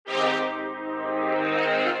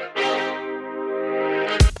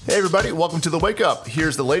everybody, welcome to The Wake Up.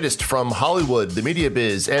 Here's the latest from Hollywood, the media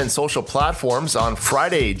biz, and social platforms on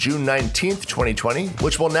Friday, June 19th, 2020,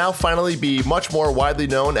 which will now finally be much more widely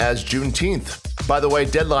known as Juneteenth. By the way,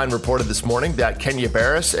 Deadline reported this morning that Kenya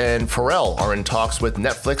Barris and Pharrell are in talks with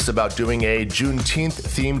Netflix about doing a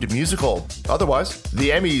Juneteenth-themed musical. Otherwise,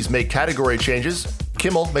 the Emmys make category changes.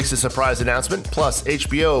 KIMMEL makes a surprise announcement, plus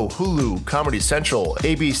HBO, Hulu, Comedy Central,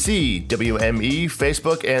 ABC, WME,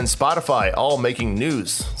 Facebook, and Spotify all making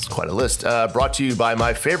news. It's quite a list. Brought to you by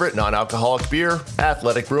my favorite non-alcoholic beer,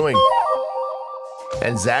 Athletic Brewing.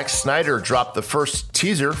 And Zack Snyder dropped the first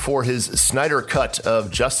teaser for his Snyder Cut of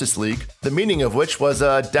Justice League, the meaning of which was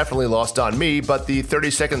definitely lost on me, but the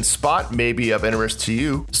 30-second spot may be of interest to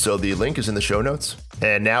you, so the link is in the show notes.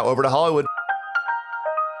 And now over to Hollywood.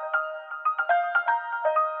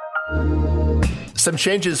 Some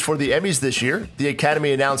changes for the Emmys this year. The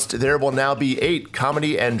Academy announced there will now be 8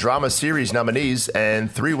 comedy and drama series nominees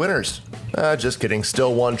and 3 winners. Just kidding,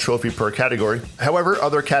 still 1 trophy per category. However,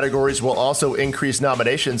 other categories will also increase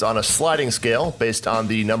nominations on a sliding scale based on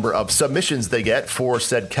the number of submissions they get for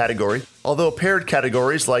said category, although paired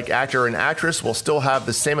categories like actor and actress will still have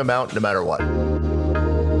the same amount no matter what.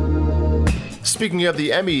 Speaking of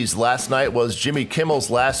the Emmys, last night was Jimmy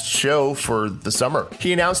Kimmel's last show for the summer.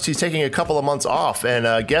 He announced he's taking a couple of months off,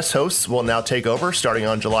 and guest hosts will now take over starting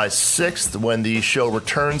on July 6th when the show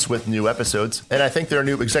returns with new episodes. And I think their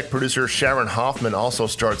new exec producer Sharon Hoffman also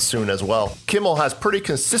starts soon as well. Kimmel has pretty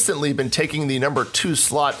consistently been taking the number 2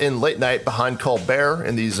 slot in late night behind Colbert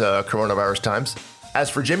in these coronavirus times. As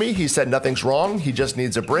for Jimmy, he said nothing's wrong, he just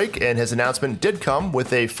needs a break, and his announcement did come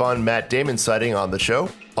with a fun Matt Damon sighting on the show.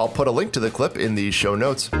 I'll put a link to the clip in the show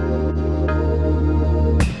notes.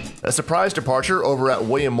 A surprise departure over at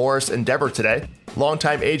William Morris Endeavor today.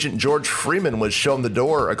 Longtime agent George Freeman was shown the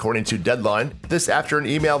door, according to Deadline. This after an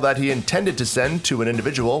email that he intended to send to an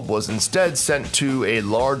individual was instead sent to a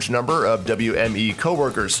large number of WME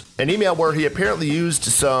coworkers. An email where he apparently used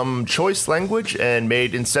some choice language and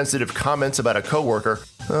made insensitive comments about a coworker.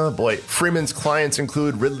 Oh boy. Freeman's clients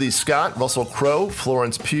include Ridley Scott, Russell Crowe,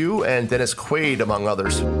 Florence Pugh, and Dennis Quaid, among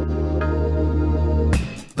others.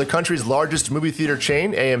 The country's largest movie theater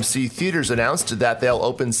chain, AMC Theaters, announced that they'll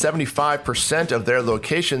open 75% of their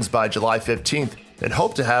locations by July 15th and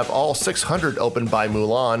hope to have all 600 open by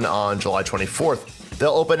Mulan on July 24th.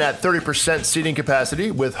 They'll open at 30% seating capacity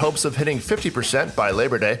with hopes of hitting 50% by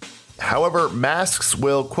Labor Day. However, masks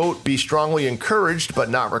will, quote, be strongly encouraged but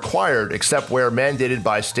not required, except where mandated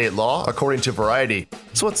by state law, according to Variety.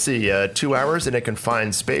 So let's see, 2 hours in a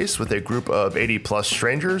confined space with a group of 80-plus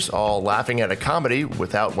strangers, all laughing at a comedy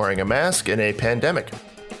without wearing a mask in a pandemic.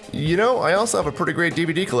 You know, I also have a pretty great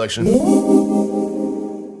DVD collection.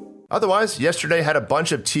 Otherwise, yesterday had a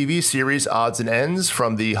bunch of TV series odds and ends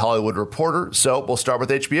from The Hollywood Reporter, so we'll start with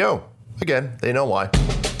HBO. Again, they know why.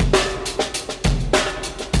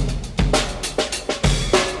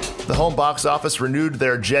 The home box office renewed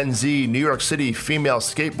their Gen Z New York City female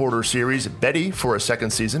skateboarder series Betty for a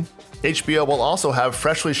second season. HBO will also have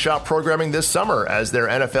freshly shot programming this summer as their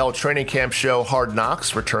NFL training camp show Hard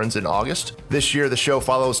Knocks returns in August. This year, the show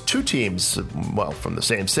follows 2 teams, well, from the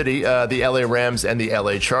same city, the LA Rams and the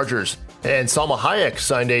LA Chargers. And Salma Hayek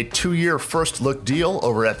signed a 2-year first-look deal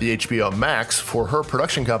over at the HBO Max for her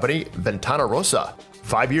production company, Ventana Rosa.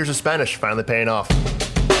 5 years of Spanish finally paying off.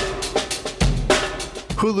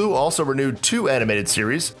 Hulu also renewed 2 animated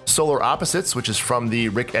series, Solar Opposites, which is from the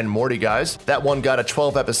Rick and Morty guys. That one got a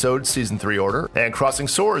 12-episode Season 3 order. And Crossing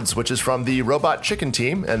Swords, which is from the Robot Chicken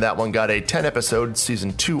team, and that one got a 10-episode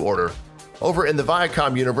Season 2 order. Over in the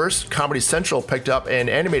Viacom universe, Comedy Central picked up an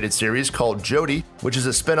animated series called Jodie, which is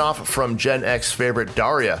a spin-off from Gen X favorite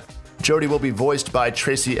Daria. Jodie will be voiced by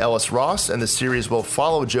Tracy Ellis Ross, and the series will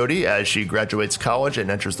follow Jodie as she graduates college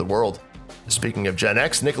and enters the world. Speaking of Gen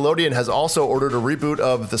X, Nickelodeon has also ordered a reboot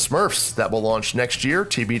of the SMURFS that will launch next year,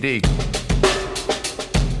 TBD.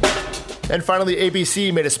 And finally,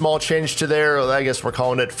 ABC made a small change to their, I guess we're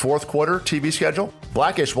calling it 4th quarter TV schedule.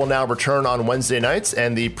 Blackish will now return on Wednesday nights,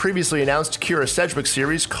 and the previously announced Kira Sedgwick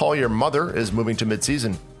series Call Your Mother is moving to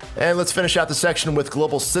mid-season. And let's finish out the section with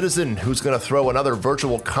Global Citizen, who's going to throw another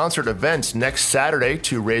virtual concert event next Saturday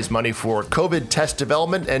to raise money for COVID test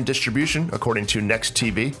development and distribution, according to Next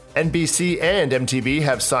TV. NBC and MTV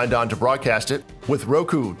have signed on to broadcast it, with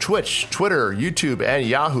Roku, Twitch, Twitter, YouTube, and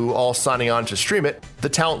Yahoo all signing on to stream it. The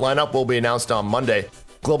talent lineup will be announced on Monday.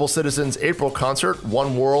 Global Citizen's April concert,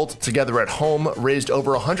 One World Together at Home, raised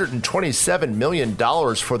over $127 million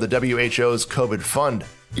for the WHO's COVID fund.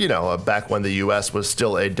 You know, back when the U.S. was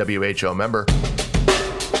still a WHO member.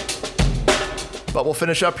 But we'll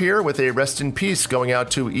finish up here with a rest in peace going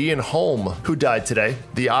out to Ian Holm, who died today.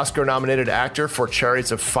 The Oscar-nominated actor for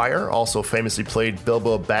Chariots of Fire also famously played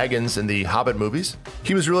Bilbo Baggins in the Hobbit movies.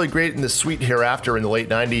 He was really great in The Sweet Hereafter in the late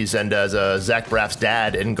 90s and as Zach Braff's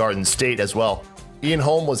dad in Garden State as well. Ian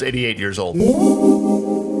Holm was 88 years old.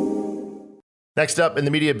 Next up in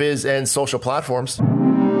the media biz and social platforms.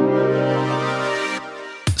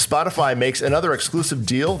 Spotify makes another exclusive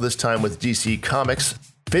deal, this time with DC Comics.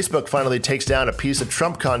 Facebook finally takes down a piece of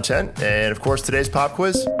Trump content, and of course today's pop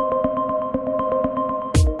quiz.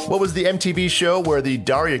 What was the MTV show where the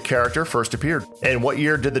Daria character first appeared? And what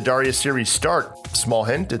year did the Daria series start? Small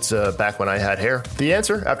hint, it's back when I had hair. The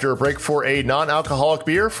answer after a break for a non-alcoholic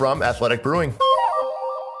beer from Athletic Brewing.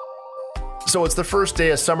 So it's the first day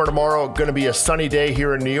of summer tomorrow, going to be a sunny day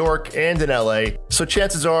here in New York and in LA. So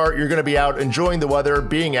chances are you're going to be out enjoying the weather,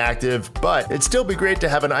 being active, but it'd still be great to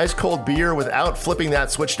have an ice cold beer without flipping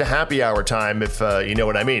that switch to happy hour time, if you know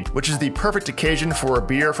what I mean, which is the perfect occasion for a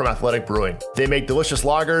beer from Athletic Brewing. They make delicious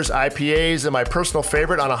lagers, IPAs, and my personal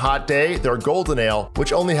favorite on a hot day, their Golden Ale,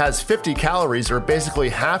 which only has 50 calories or basically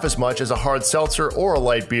half as much as a hard seltzer or a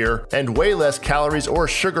light beer, and way less calories or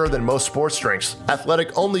sugar than most sports drinks.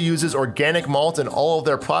 Athletic only uses organic malt in all of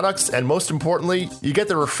their products, and most importantly, you get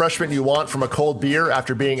the refreshment you want from a cold beer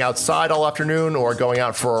after being outside all afternoon or going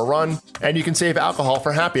out for a run, and you can save alcohol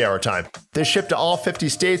for happy hour time. They ship to all 50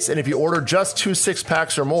 states, and if you order just 2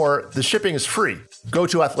 6-packs or more, the shipping is free. Go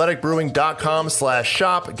to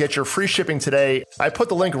athleticbrewing.com/shop, get your free shipping today. I put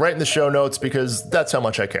the link right in the show notes because that's how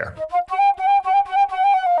much I care.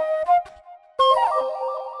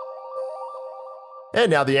 And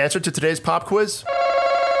now the answer to today's pop quiz.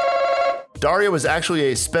 Daria was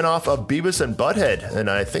actually a spin-off of Beavis and Butthead, and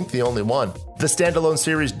I think the only one. The standalone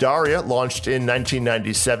series Daria launched in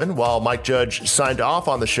 1997. While Mike Judge signed off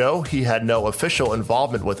on the show, he had no official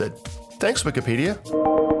involvement with it. Thanks, Wikipedia.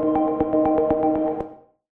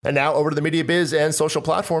 And now over to the media biz and social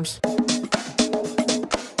platforms.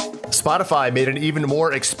 Spotify made an even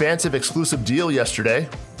more expansive exclusive deal yesterday.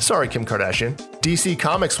 Sorry, Kim Kardashian. DC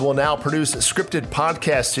Comics will now produce scripted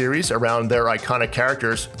podcast series around their iconic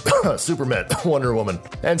characters, Superman, Wonder Woman,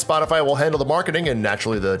 and Spotify will handle the marketing and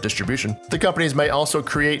naturally the distribution. The companies may also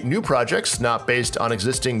create new projects not based on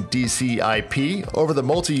existing DC IP over the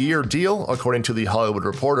multi-year deal, according to The Hollywood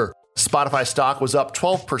Reporter. Spotify stock was up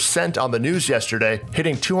 12% on the news yesterday,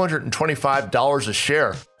 hitting $225 a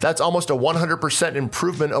share. That's almost a 100%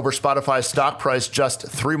 improvement over Spotify's stock price just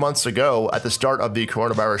 3 months ago at the start of the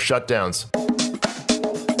coronavirus shutdowns.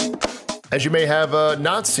 As you may have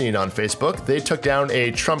not seen on Facebook, they took down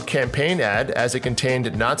a Trump campaign ad as it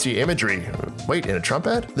contained Nazi imagery. Wait, in a Trump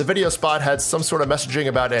ad? The video spot had some sort of messaging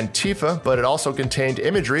about Antifa, but it also contained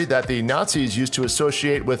imagery that the Nazis used to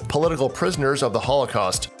associate with political prisoners of the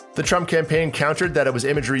Holocaust. The Trump campaign countered that it was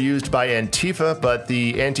imagery used by Antifa, but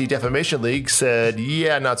the Anti-Defamation League said,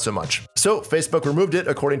 yeah, not so much. So Facebook removed it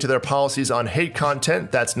according to their policies on hate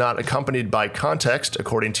content that's not accompanied by context,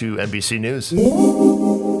 according to NBC News.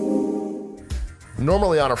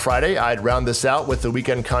 Normally on a Friday, I'd round this out with the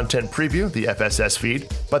weekend content preview, the FSS feed,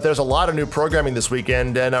 but there's a lot of new programming this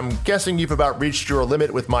weekend, and I'm guessing you've about reached your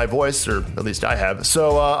limit with my voice, or at least I have,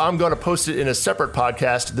 so I'm going to post it in a separate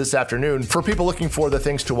podcast this afternoon for people looking for the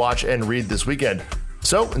things to watch and read this weekend.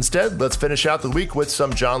 So instead, let's finish out the week with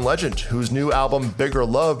some John Legend, whose new album Bigger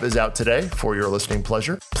Love is out today for your listening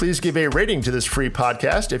pleasure. Please give a rating to this free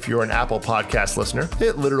podcast if you're an Apple Podcast listener.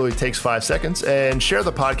 It literally takes 5 seconds, and share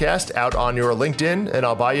the podcast out on your LinkedIn and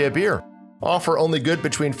I'll buy you a beer. Offer only good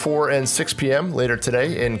between 4 and 6 p.m. later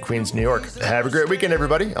today in Queens, New York. Have a great weekend,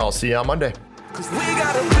 everybody. I'll see you on Monday.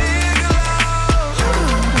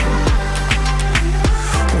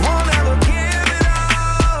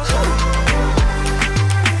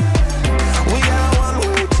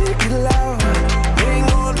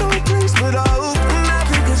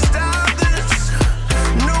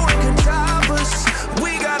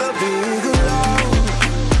 Bigger